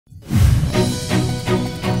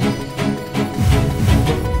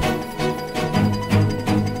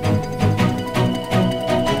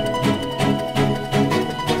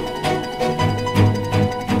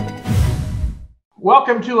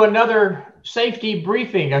Welcome to another safety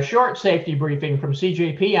briefing, a short safety briefing from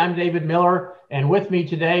CJP. I'm David Miller, and with me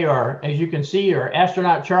today are, as you can see, are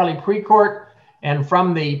astronaut Charlie Precourt, and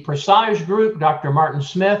from the Presage group, Dr. Martin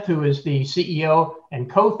Smith, who is the CEO and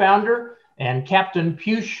co-founder, and Captain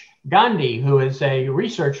Piyush Gandhi, who is a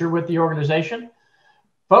researcher with the organization.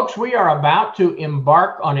 Folks, we are about to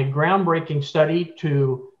embark on a groundbreaking study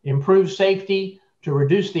to improve safety, to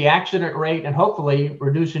reduce the accident rate, and hopefully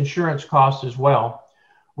reduce insurance costs as well.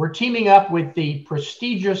 We're teaming up with the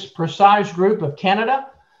prestigious Presage Group of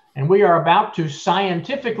Canada, and we are about to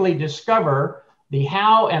scientifically discover the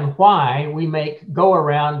how and why we make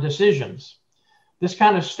go-around decisions. This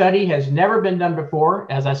kind of study has never been done before.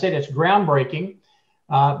 As I said, it's groundbreaking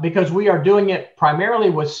because we are doing it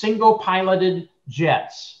primarily with single-piloted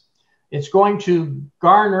jets. It's going to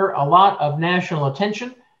garner a lot of national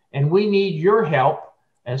attention, and we need your help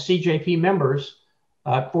as CJP members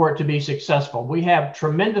for it to be successful. We have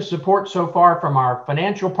tremendous support so far from our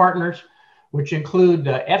financial partners, which include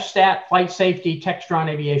FSTAT, Flight Safety, Textron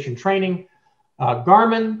Aviation Training,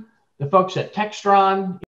 Garmin, the folks at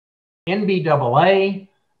Textron, NBAA,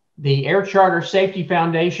 the Air Charter Safety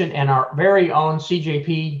Foundation, and our very own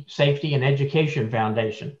CJP Safety and Education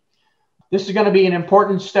Foundation. This is going to be an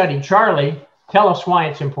important study. Charlie, tell us why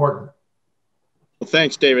it's important. Well,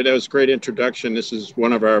 thanks, David. That was a great introduction. This is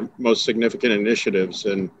one of our most significant initiatives,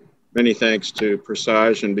 and many thanks to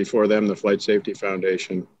Presage and before them, the Flight Safety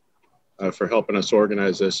Foundation, for helping us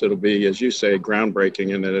organize this. It'll be, as you say,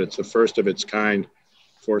 groundbreaking in that it's the first of its kind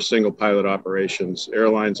for single pilot operations.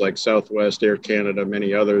 Airlines like Southwest, Air Canada,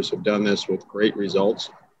 many others have done this with great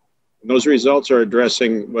results. And those results are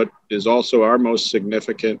addressing what is also our most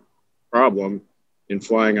significant problem in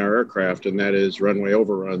flying our aircraft, and that is runway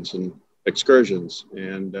overruns and excursions.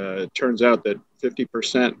 And it turns out that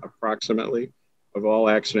 50% approximately of all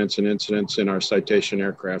accidents and incidents in our citation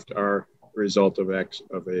aircraft are the result of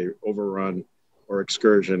a overrun or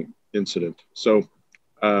excursion incident. So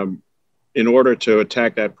in order to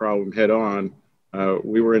attack that problem head on,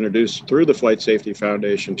 we were introduced through the Flight Safety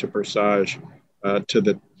Foundation to Presage to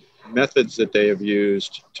the methods that they have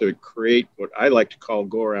used to create what I like to call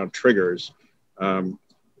go-around triggers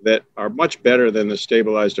that are much better than the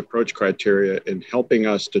stabilized approach criteria in helping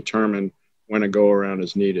us determine when a go-around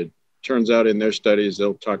is needed. Turns out in their studies,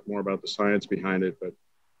 they'll talk more about the science behind it, but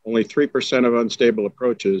only 3% of unstable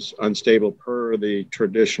approaches, unstable per the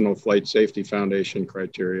traditional Flight Safety Foundation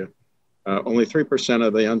criteria, only 3%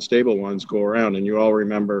 of the unstable ones go around. And you all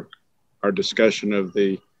remember our discussion of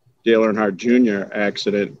the Dale Earnhardt Jr.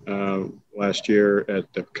 accident last year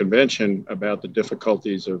at the convention about the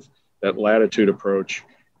difficulties of that latitude approach.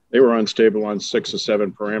 They were unstable on 6 or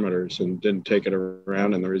 7 parameters and didn't take it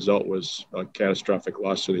around, and the result was a catastrophic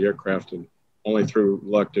loss to the aircraft, and only through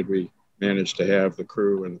luck did we manage to have the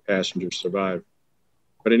crew and the passengers survive.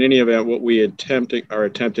 But in any event, what we are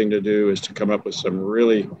attempting to do is to come up with some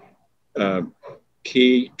really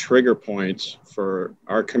key trigger points for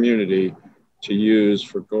our community to use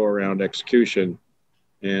for go-around execution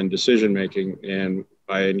and decision-making. And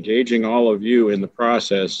by engaging all of you in the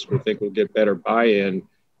process, we think we'll get better buy-in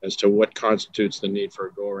as to what constitutes the need for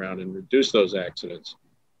a go-around and reduce those accidents.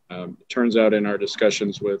 It turns out in our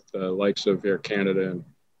discussions with the likes of Air Canada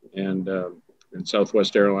and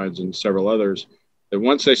Southwest Airlines and several others, that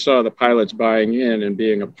once they saw the pilots buying in and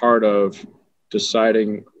being a part of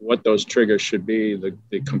deciding what those triggers should be,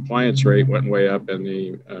 the compliance rate went way up and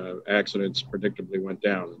the accidents predictably went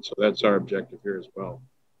down. And so that's our objective here as well.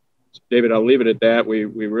 So David, I'll leave it at that. We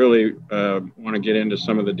really want to get into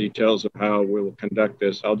some of the details of how we will conduct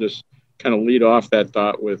this. I'll just kind of lead off that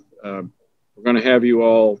thought with, we're going to have you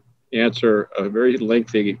all answer a very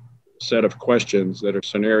lengthy set of questions that are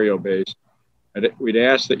scenario-based. We'd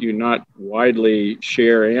ask that you not widely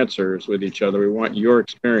share answers with each other. We want your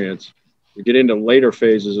experience. We get into later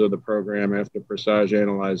phases of the program after Presage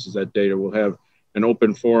analyzes that data. We'll have an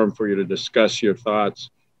open forum for you to discuss your thoughts.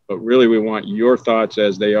 But really, we want your thoughts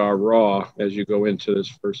as they are raw as you go into this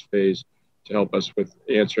first phase to help us with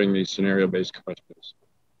answering these scenario-based questions.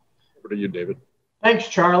 Over to you, David. Thanks,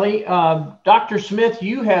 Charlie. Dr. Smith,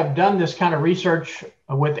 you have done this kind of research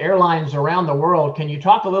with airlines around the world. Can you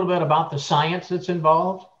talk a little bit about the science that's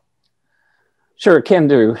involved? Sure, can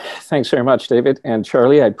do. Thanks very much, David. And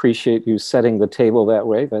Charlie, I appreciate you setting the table that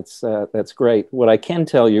way. That's great. What I can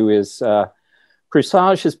tell you is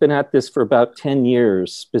Presage has been at this for about 10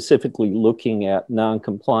 years, specifically looking at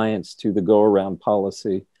non-compliance to the go-around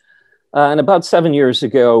policy. And about 7 years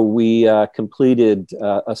ago, we completed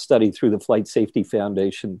a study through the Flight Safety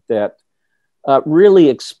Foundation that really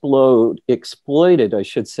exploited, I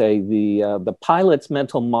should say, the pilot's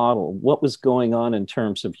mental model, what was going on in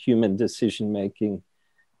terms of human decision-making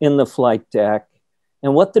in the flight deck,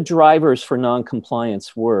 and what the drivers for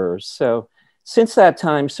non-compliance were. So since that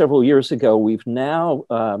time, several years ago, we've now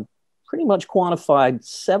pretty much quantified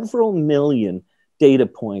several million data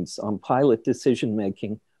points on pilot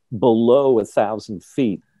decision-making below 1,000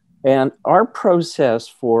 feet. And our process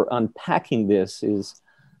for unpacking this is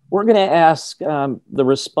we're going to ask the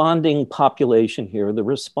responding population here, the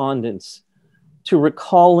respondents, to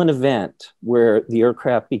recall an event where the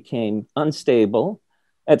aircraft became unstable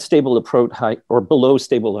at stable approach height, or below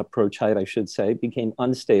stable approach height, I should say, became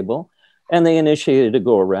unstable, and they initiated a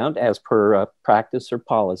go-around as per practice or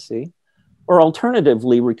policy. Or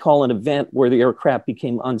alternatively, recall an event where the aircraft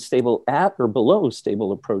became unstable at or below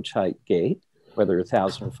stable approach height gate, whether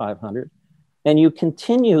 1,000 or 500, and you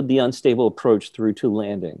continued the unstable approach through to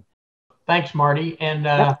landing. Thanks, Marty. And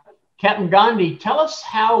Captain Gandhi, tell us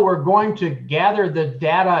how we're going to gather the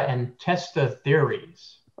data and test the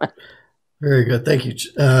theories. Very good. Thank you.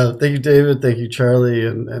 Thank you, David. Thank you, Charlie.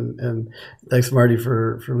 And thanks, Marty,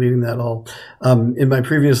 for leading that all. In my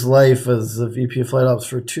previous life as the VP of Flight Ops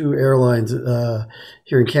for 2 airlines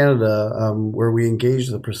here in Canada, where we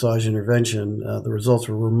engaged the Presage intervention, the results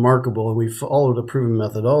were remarkable, and we followed a proven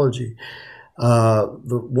methodology.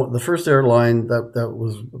 The first airline that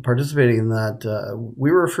was participating in that, we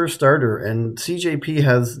were a first starter, and CJP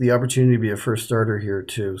has the opportunity to be a first starter here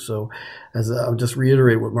too. So, as I'll just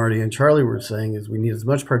reiterate what Marty and Charlie were saying, is we need as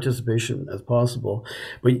much participation as possible.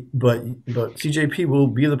 But CJP will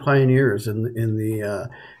be the pioneers in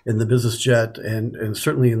the business jet and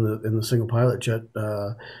certainly in the single pilot jet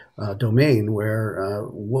domain, where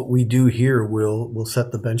what we do here will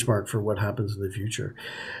set the benchmark for what happens in the future.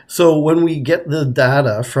 So when we get the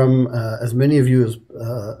data from as many of you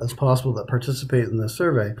as possible that participate in this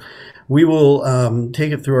survey, we will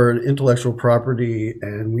take it through our intellectual property,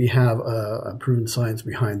 and we have a proven science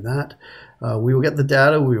behind that. We will get the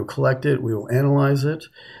data, we will collect it, we will analyze it,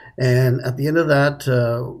 and at the end of that,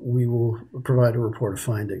 we will provide a report of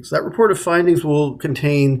findings. That report of findings will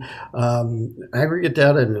contain aggregate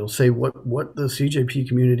data, and it'll say what the CJP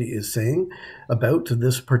community is saying about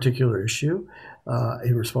this particular issue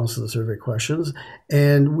in response to the survey questions.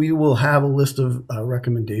 And we will have a list of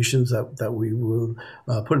recommendations that we will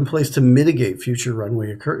put in place to mitigate future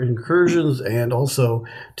runway incursions, and also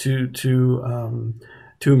to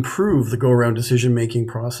improve the go-around decision-making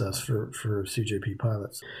process for CJP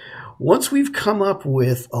pilots. Once we've come up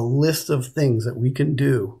with a list of things that we can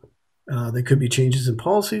do, there could be changes in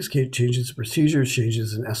policies, changes in procedures,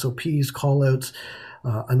 changes in SOPs, call-outs,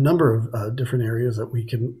 a number of different areas that we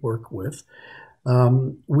can work with.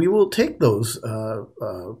 We will take those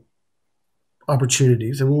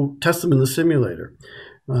opportunities and we'll test them in the simulator.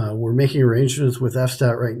 We're making arrangements with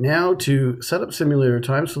FSTAT right now to set up simulator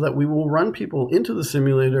time so that we will run people into the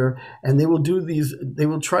simulator, and they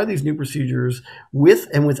will try these new procedures with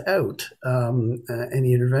and without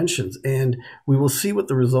any interventions, and we will see what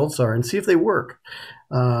the results are and see if they work.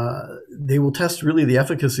 They will test really the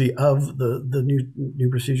efficacy of the new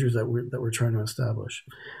procedures that we're trying to establish.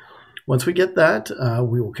 Once we get that,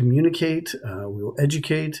 we will communicate, we will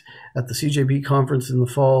educate. At the CJP conference in the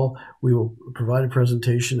fall, we will provide a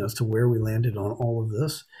presentation as to where we landed on all of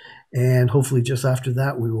this. And hopefully just after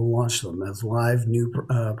that, we will launch them as live new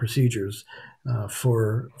procedures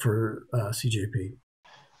for CJP.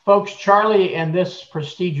 Folks, Charlie and this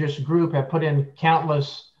prestigious group have put in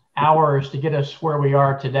countless hours to get us where we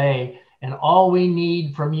are today. And all we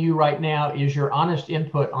need from you right now is your honest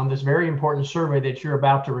input on this very important survey that you're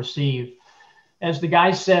about to receive. As the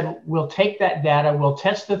guys said, we'll take that data, we'll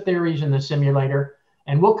test the theories in the simulator,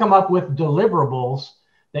 and we'll come up with deliverables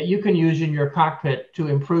that you can use in your cockpit to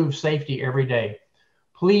improve safety every day.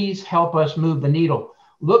 Please help us move the needle.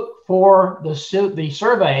 Look for the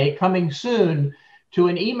survey coming soon to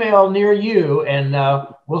an email near you, and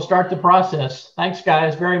we'll start the process. Thanks,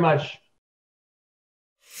 guys, very much.